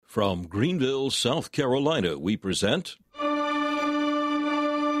From Greenville, South Carolina, we present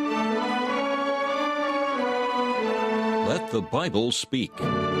Let the Bible Speak.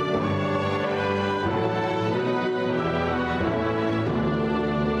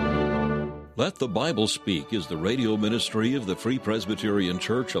 Let the Bible Speak is the radio ministry of the Free Presbyterian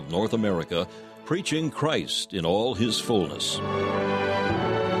Church of North America, preaching Christ in all his fullness.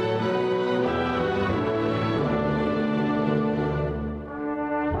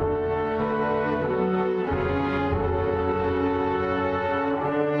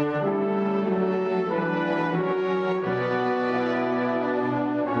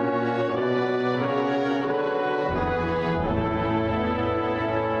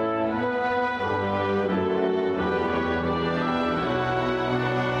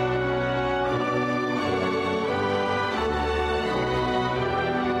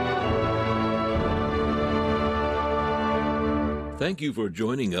 Thank you for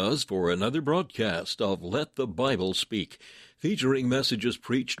joining us for another broadcast of Let the Bible Speak, featuring messages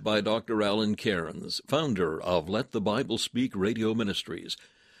preached by Dr. Alan Cairns, founder of Let the Bible Speak Radio Ministries.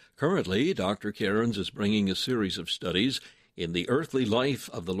 Currently, Dr. Cairns is bringing a series of studies in the earthly life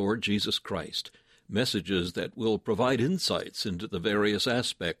of the Lord Jesus Christ, messages that will provide insights into the various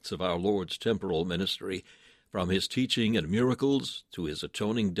aspects of our Lord's temporal ministry, from his teaching and miracles to his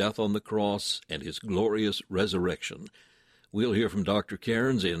atoning death on the cross and his glorious resurrection. We'll hear from Dr.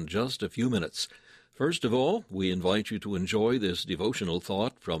 Cairns in just a few minutes. First of all, we invite you to enjoy this devotional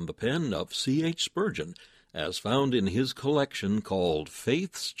thought from the pen of C.H. Spurgeon, as found in his collection called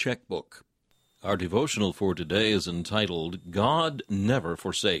Faith's Checkbook. Our devotional for today is entitled, God Never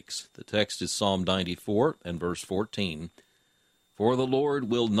Forsakes. The text is Psalm 94 and verse 14. For the Lord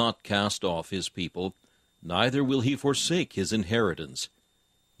will not cast off his people, neither will he forsake his inheritance.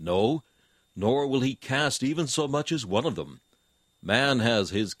 No, nor will he cast even so much as one of them. Man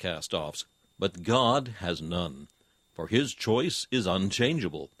has his cast-offs, but God has none. For his choice is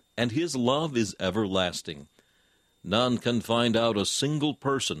unchangeable, and his love is everlasting. None can find out a single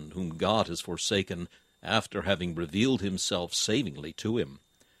person whom God has forsaken after having revealed himself savingly to him.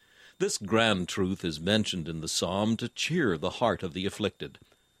 This grand truth is mentioned in the psalm to cheer the heart of the afflicted.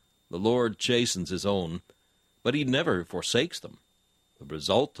 The Lord chastens his own, but he never forsakes them. The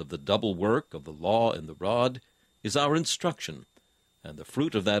result of the double work of the law and the rod is our instruction, and the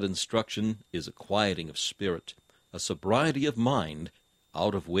fruit of that instruction is a quieting of spirit, a sobriety of mind,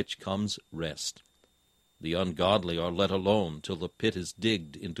 out of which comes rest. The ungodly are let alone till the pit is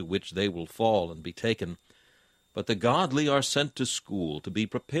digged into which they will fall and be taken, but the godly are sent to school to be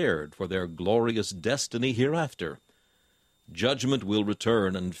prepared for their glorious destiny hereafter. Judgment will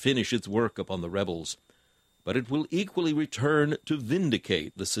return and finish its work upon the rebels, but it will equally return to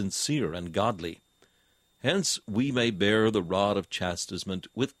vindicate the sincere and godly. Hence we may bear the rod of chastisement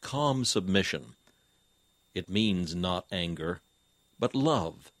with calm submission. It means not anger, but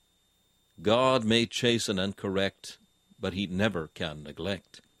love. God may chasten and correct, but he never can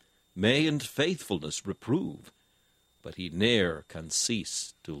neglect. May in faithfulness reprove, but he ne'er can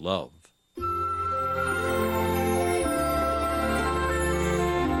cease to love.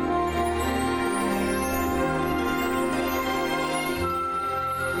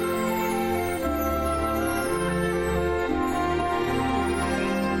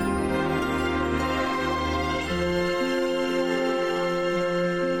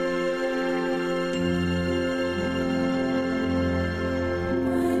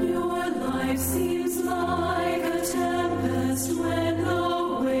 Seems like a tempest when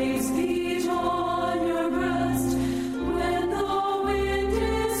the waves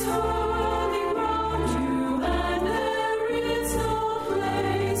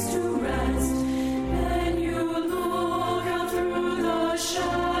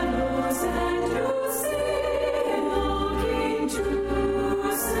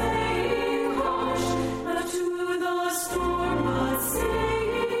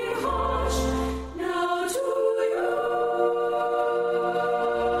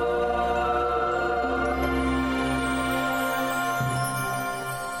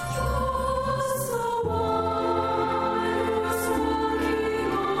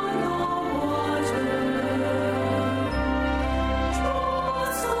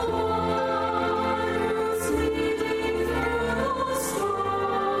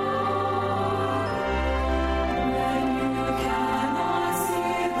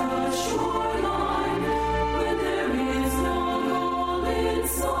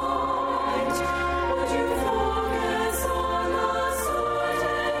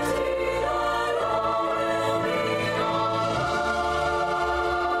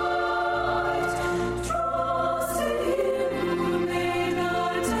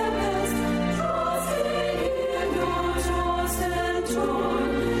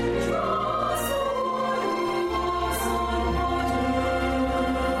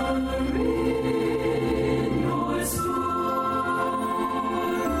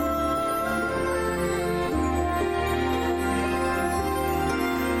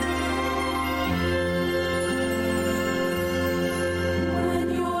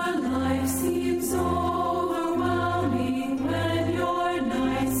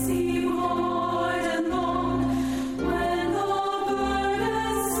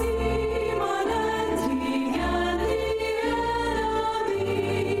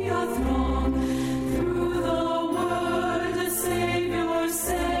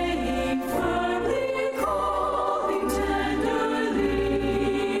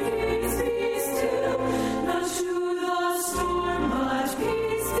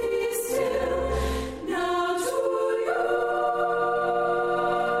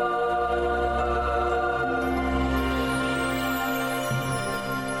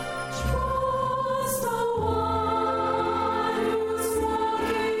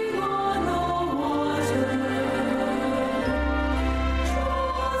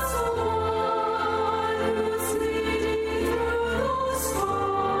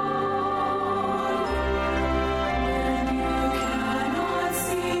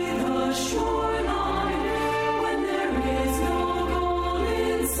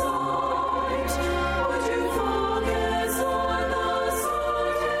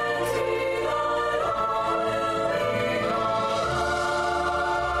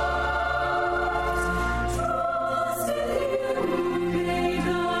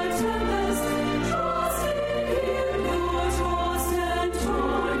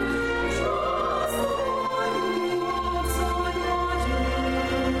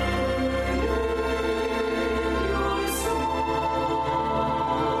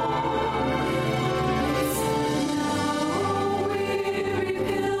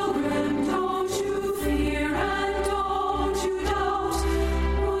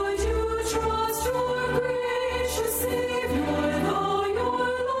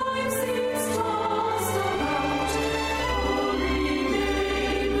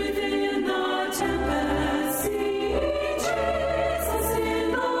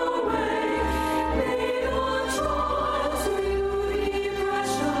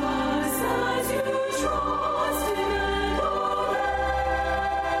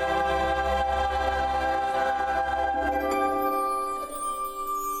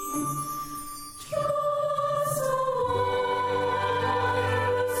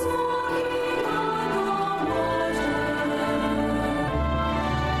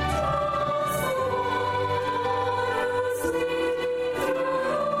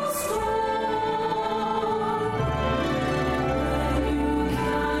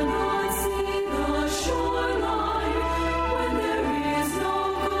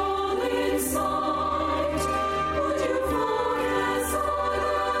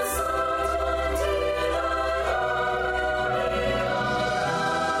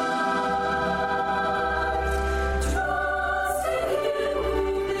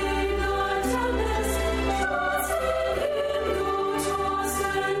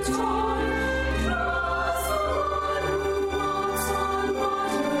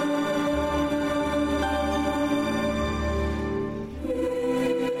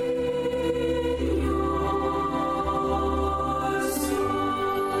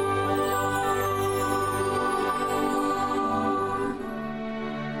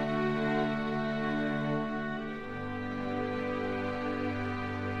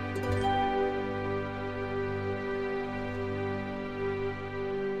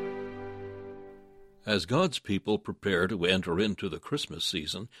As God's people prepare to enter into the Christmas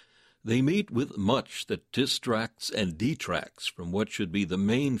season, they meet with much that distracts and detracts from what should be the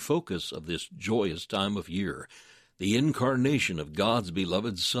main focus of this joyous time of year, the incarnation of God's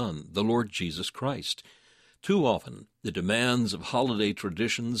beloved Son, the Lord Jesus Christ. Too often, the demands of holiday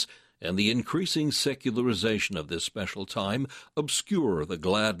traditions and the increasing secularization of this special time obscure the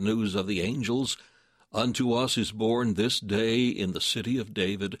glad news of the angels. Unto us is born this day in the city of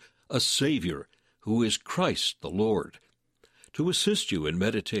David a Savior, who is Christ the Lord. To assist you in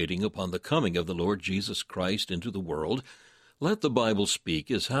meditating upon the coming of the Lord Jesus Christ into the world, Let the Bible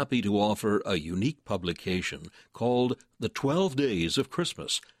Speak is happy to offer a unique publication called The 12 Days of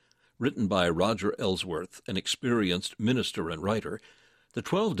Christmas. Written by Roger Ellsworth, an experienced minister and writer, The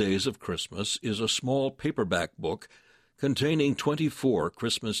 12 Days of Christmas is a small paperback book containing 24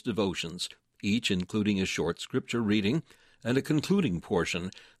 Christmas devotions, each including a short scripture reading and a concluding portion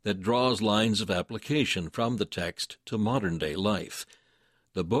that draws lines of application from the text to modern-day life.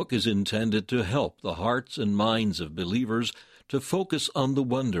 The book is intended to help the hearts and minds of believers to focus on the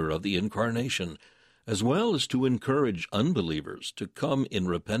wonder of the Incarnation, as well as to encourage unbelievers to come in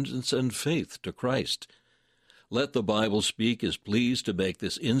repentance and faith to Christ. Let the Bible Speak is pleased to make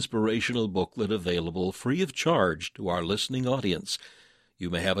this inspirational booklet available free of charge to our listening audience.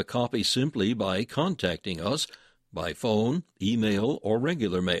 You may have a copy simply by contacting us by phone, email, or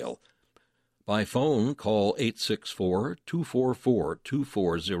regular mail. By phone, call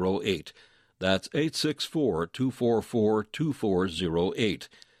 864-244-2408. That's 864-244-2408.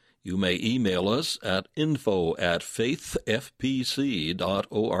 You may email us at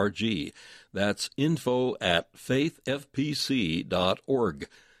info@faithfpc.org. That's info@faithfpc.org.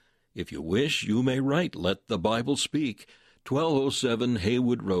 If you wish, you may write Let the Bible Speak, 1207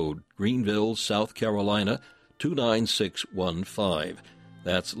 Haywood Road, Greenville, South Carolina, 29615.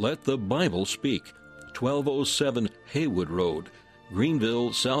 That's Let the Bible Speak, 1207 Haywood Road,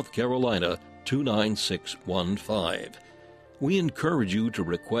 Greenville, South Carolina, 29615. We encourage you to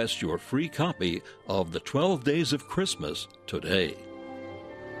request your free copy of the 12 Days of Christmas today.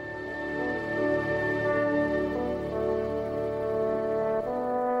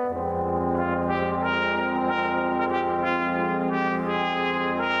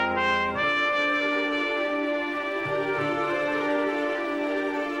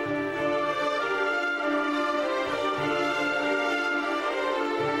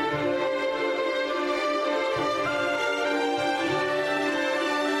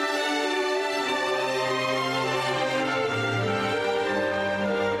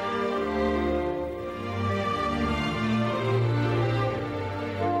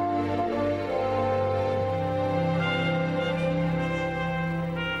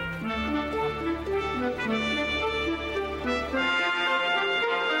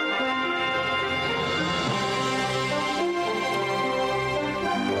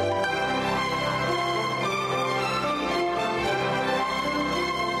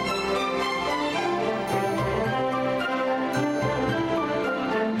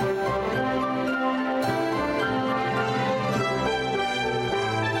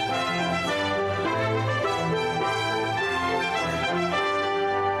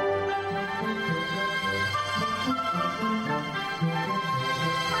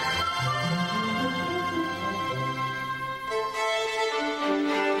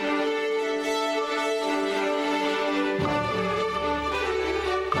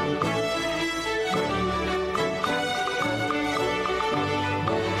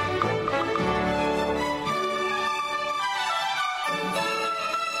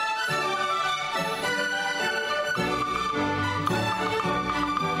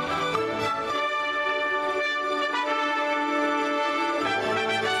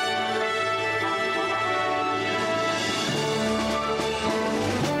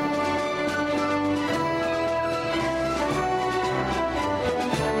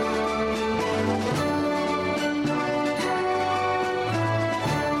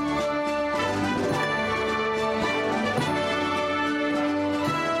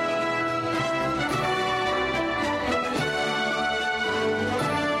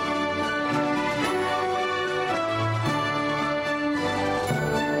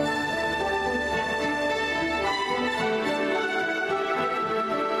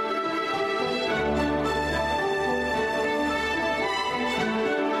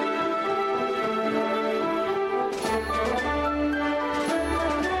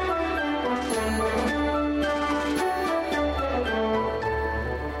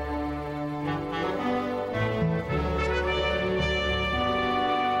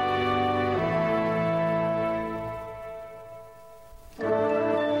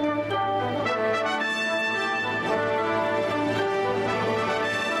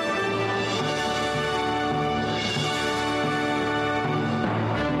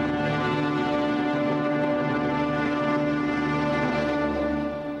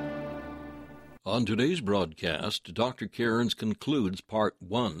 On today's broadcast, Dr. Cairns concludes part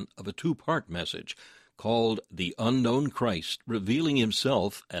 1 of a two-part message called The Unknown Christ Revealing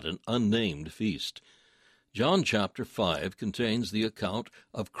Himself at an Unnamed Feast. John chapter 5 contains the account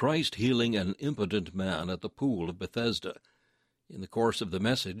of Christ healing an impotent man at the pool of Bethesda. In the course of the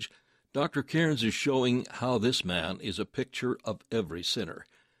message, Dr. Cairns is showing how this man is a picture of every sinner.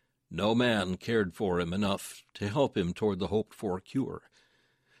 No man cared for him enough to help him toward the hoped-for cure.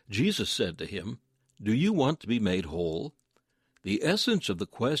 Jesus said to him, "Do you want to be made whole?" The essence of the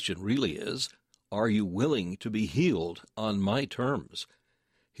question really is, are you willing to be healed on my terms?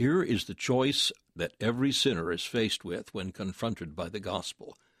 Here is the choice that every sinner is faced with when confronted by the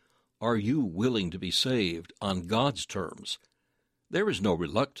gospel. Are you willing to be saved on God's terms? There is no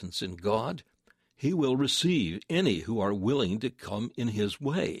reluctance in God. He will receive any who are willing to come in His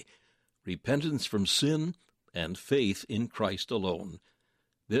way. Repentance from sin and faith in Christ alone.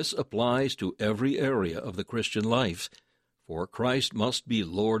 This applies to every area of the Christian life, for Christ must be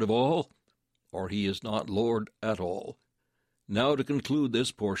Lord of all, or He is not Lord at all. Now to conclude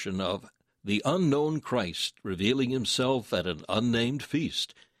this portion of The Unknown Christ Revealing Himself at an Unnamed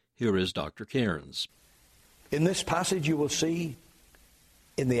Feast, here is Dr. Cairns. In this passage you will see,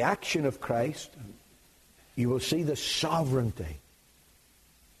 in the action of Christ, you will see the sovereignty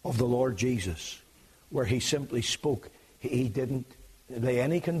of the Lord Jesus, where He simply spoke. He didn't lay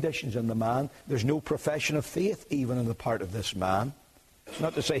any conditions on the man. There's no profession of faith even on the part of this man. It's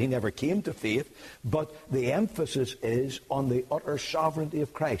not to say he never came to faith, but the emphasis is on the utter sovereignty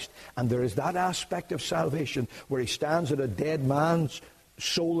of Christ. And there is that aspect of salvation where He stands at a dead man's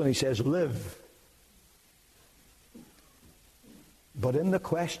soul and He says, "Live." But in the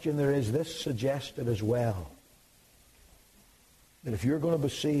question there is this suggested as well, that if you're going to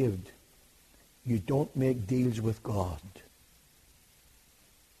be saved, you don't make deals with God.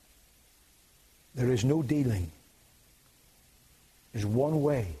 There is no dealing. There's one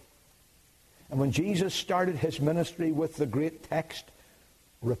way. And when Jesus started His ministry with the great text,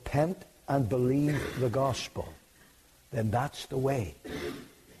 repent and believe the gospel, then that's the way.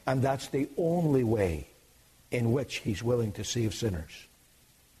 And that's the only way in which He's willing to save sinners.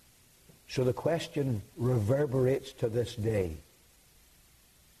 So the question reverberates to this day.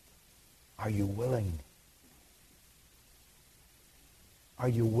 Are you willing? Are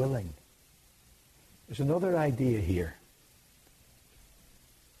you willing? There's another idea here.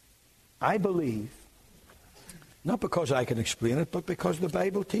 I believe, not because I can explain it, but because the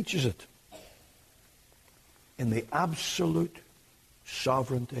Bible teaches it, in the absolute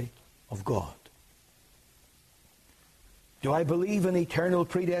sovereignty of God. Do I believe in eternal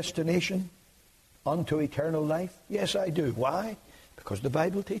predestination unto eternal life? Yes, I do. Why? Because the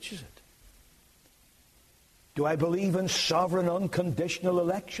Bible teaches it. Do I believe in sovereign unconditional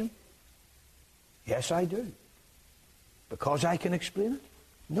election? Yes, I do. Because I can explain it?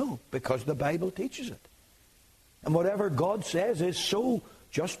 No, because the Bible teaches it. And whatever God says is so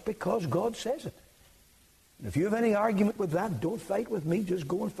just because God says it. And if you have any argument with that, don't fight with me, just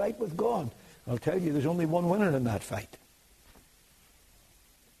go and fight with God. I'll tell you, there's only one winner in that fight.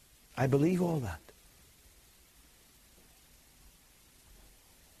 I believe all that.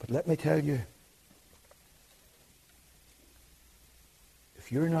 But let me tell you,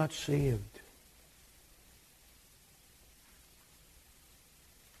 if you're not saved,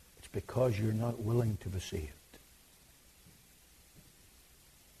 it's because you're not willing to be saved.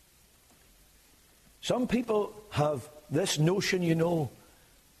 Some people have this notion,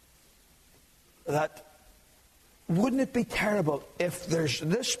 that wouldn't it be terrible if there's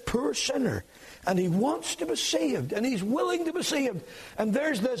this poor sinner and he wants to be saved and he's willing to be saved, and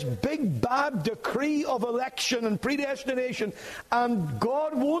there's this big bad decree of election and predestination and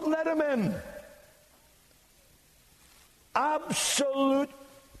God won't let him in. Absolute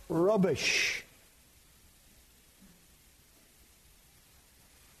rubbish.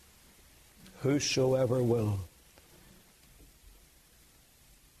 Whosoever will.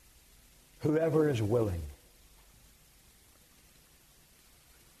 Whoever is willing.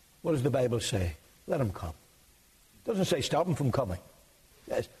 What does the Bible say? Let him come. It doesn't say stop him from coming. It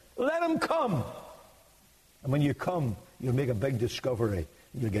says, let him come. And when you come, you'll make a big discovery.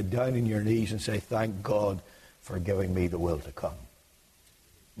 You'll get down on your knees and say, thank God for giving me the will to come,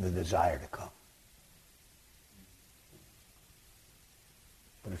 the desire to come.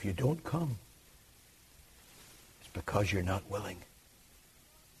 But if you don't come, it's because you're not willing.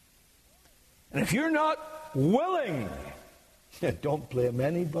 And if you're not willing, don't blame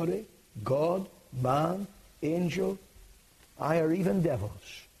anybody, God, man, angel, or even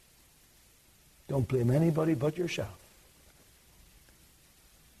devils. Don't blame anybody but yourself.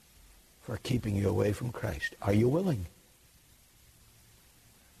 are keeping you away from Christ. Are you willing?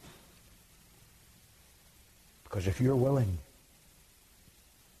 Because if you're willing,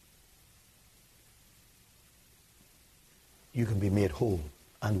 you can be made whole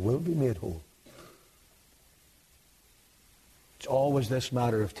and will be made whole. It's always this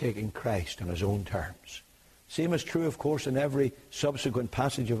matter of taking Christ on his own terms. Same is true, of course, in every subsequent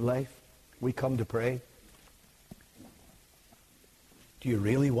passage of life. We come to pray. Do you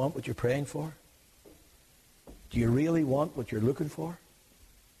really want what you're praying for? Do you really want what you're looking for?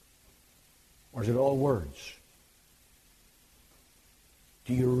 Or is it all words?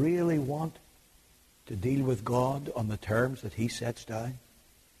 Do you really want to deal with God on the terms that he sets down?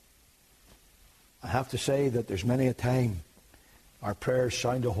 I have to say that there's many a time our prayers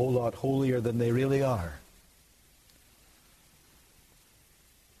sound a whole lot holier than they really are.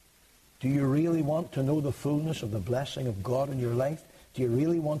 Do you really want to know the fullness of the blessing of God in your life? Do you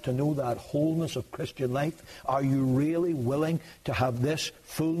really want to know that wholeness of Christian life? Are you really willing to have this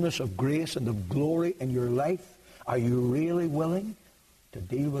fullness of grace and of glory in your life? Are you really willing to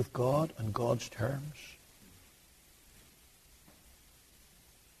deal with God on God's terms?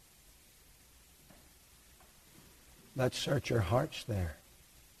 Let's search our hearts there.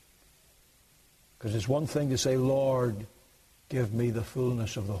 Because it's one thing to say, Lord, give me the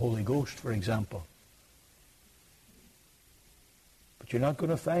fullness of the Holy Ghost, for example. But you're not going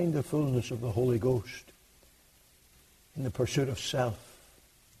to find the fullness of the Holy Ghost in the pursuit of self,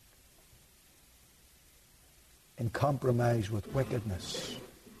 in compromise with wickedness,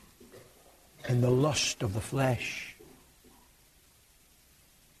 in the lust of the flesh.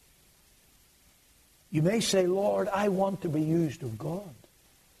 You may say, Lord, I want to be used of God.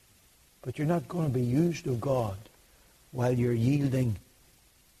 But you're not going to be used of God while you're yielding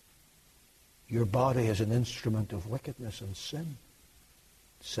your body as an instrument of wickedness and sin,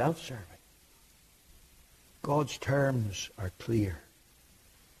 self-serving. God's terms are clear.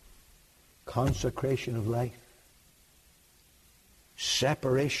 Consecration of life,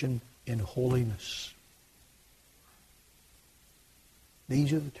 separation in holiness.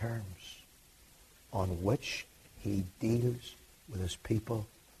 These are the terms on which he deals with his people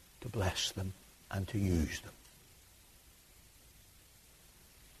to bless them and to use them.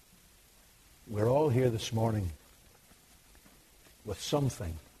 We're all here this morning with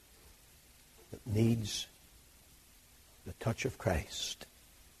something that needs the touch of Christ.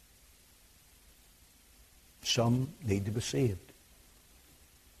 Some need to be saved.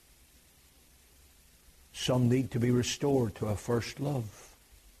 Some need to be restored to a first love.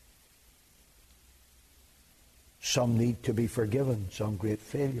 Some need to be forgiven some great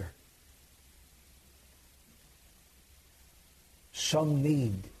failure. Some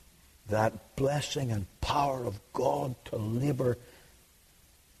need that blessing and power of God to labor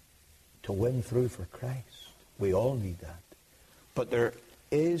to win through for Christ. We all need that. But there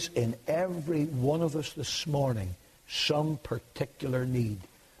is in every one of us this morning some particular need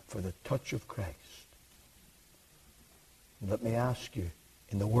for the touch of Christ. And let me ask you,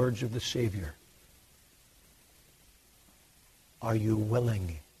 in the words of the Savior, are you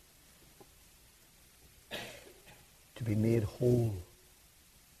willing to be made whole?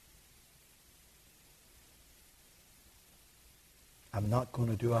 I'm not going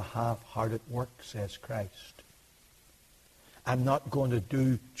to do a half-hearted work, says Christ. I'm not going to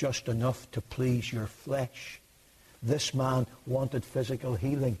do just enough to please your flesh. This man wanted physical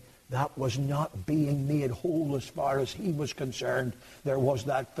healing. That was not being made whole as far as he was concerned. There was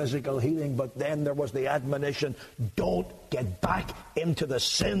that physical healing, but then there was the admonition, don't get back into the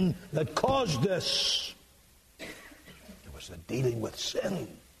sin that caused this. There was the dealing with sin.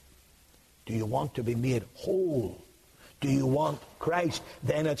 Do you want to be made whole? Do you want Christ?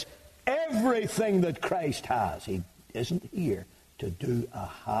 Then it's everything that Christ has. He isn't here to do a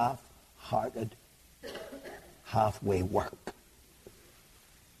half-hearted, halfway work.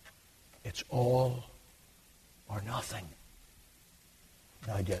 It's all or nothing.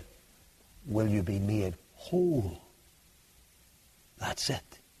 Now, will you be made whole? That's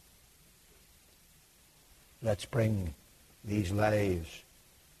it. Let's bring these lives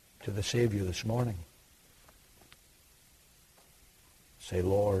to the Savior this morning. Say,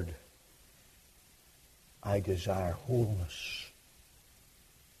 Lord, I desire wholeness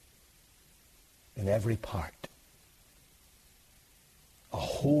in every part. A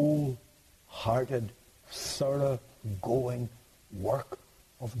wholehearted, thorough-going work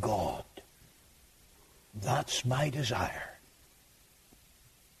of God. That's my desire.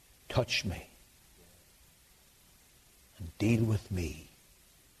 Touch me and deal with me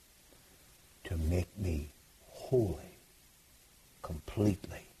to make me holy,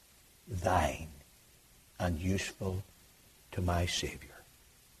 completely thine and useful to my Savior.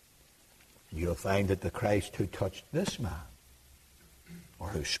 And you'll find that the Christ who touched this man, or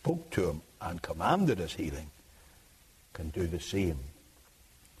who spoke to him and commanded his healing, can do the same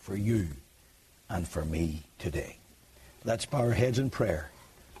for you and for me today. Let's bow our heads in prayer.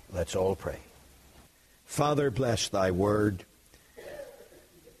 Let's all pray. Father, bless thy word.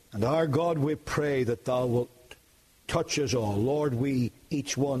 And our God, we pray that thou wilt touch us all. Lord, we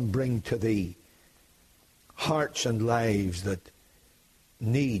each one bring to thee hearts and lives that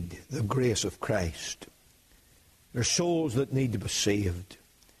need the grace of Christ. There are souls that need to be saved.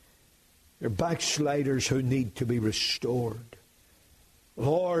 There are backsliders who need to be restored.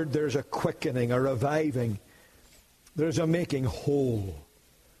 Lord, there's a quickening, a reviving. There's a making whole.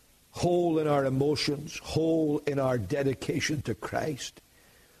 Whole in our emotions, whole in our dedication to Christ,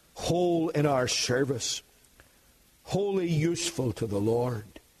 whole in our service, wholly useful to the Lord,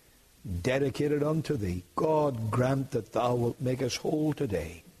 dedicated unto thee. God, grant that thou wilt make us whole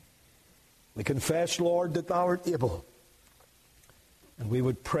today. We confess, Lord, that thou art able, and we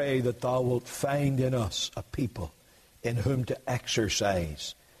would pray that thou wilt find in us a people in whom to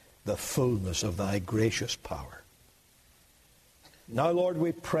exercise the fullness of thy gracious power. Now, Lord,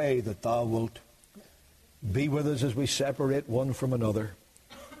 we pray that thou wilt be with us as we separate one from another.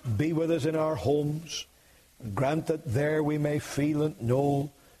 Be with us in our homes. And grant that there we may feel and know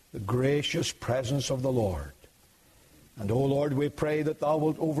the gracious presence of the Lord. And, O Lord, we pray that thou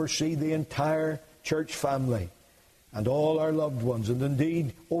wilt oversee the entire church family and all our loved ones, and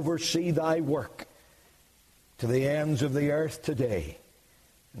indeed oversee thy work to the ends of the earth today.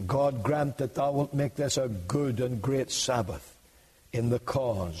 And God, grant that thou wilt make this a good and great Sabbath in the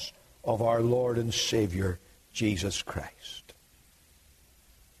cause of our Lord and Savior, Jesus Christ.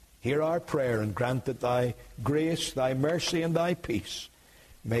 Hear our prayer and grant that thy grace, thy mercy, and thy peace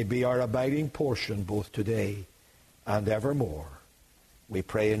may be our abiding portion both today and evermore. We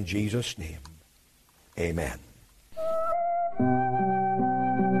pray in Jesus' name. Amen.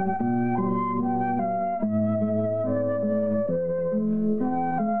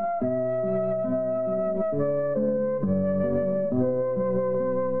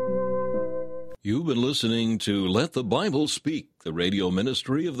 You've been listening to Let the Bible Speak, the radio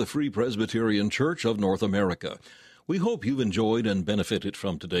ministry of the Free Presbyterian Church of North America. We hope you've enjoyed and benefited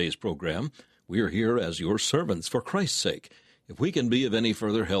from today's program. We are here as your servants for Christ's sake. If we can be of any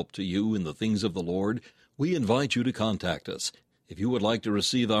further help to you in the things of the Lord, we invite you to contact us. If you would like to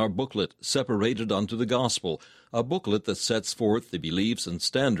receive our booklet, Separated Unto the Gospel, a booklet that sets forth the beliefs and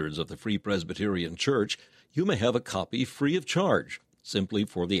standards of the Free Presbyterian Church, you may have a copy free of charge, simply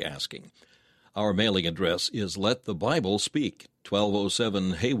for the asking. Our mailing address is Let the Bible Speak,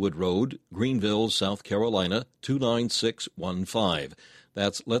 1207 Haywood Road, Greenville, South Carolina, 29615.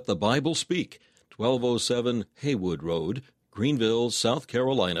 That's Let the Bible Speak, 1207 Haywood Road, Greenville, South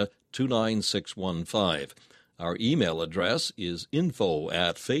Carolina, 29615. Our email address is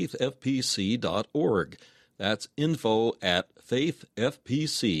info@faithfpc.org. That's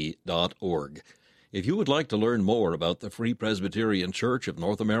info@faithfpc.org. If you would like to learn more about the Free Presbyterian Church of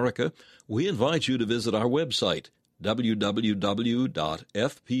North America, we invite you to visit our website,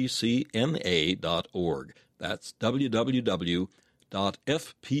 www.fpcna.org. That's www.fpcna.org.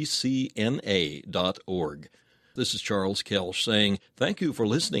 This is Charles Kelsch saying thank you for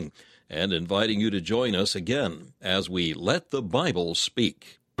listening and inviting you to join us again as we Let the Bible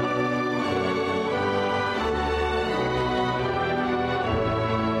Speak.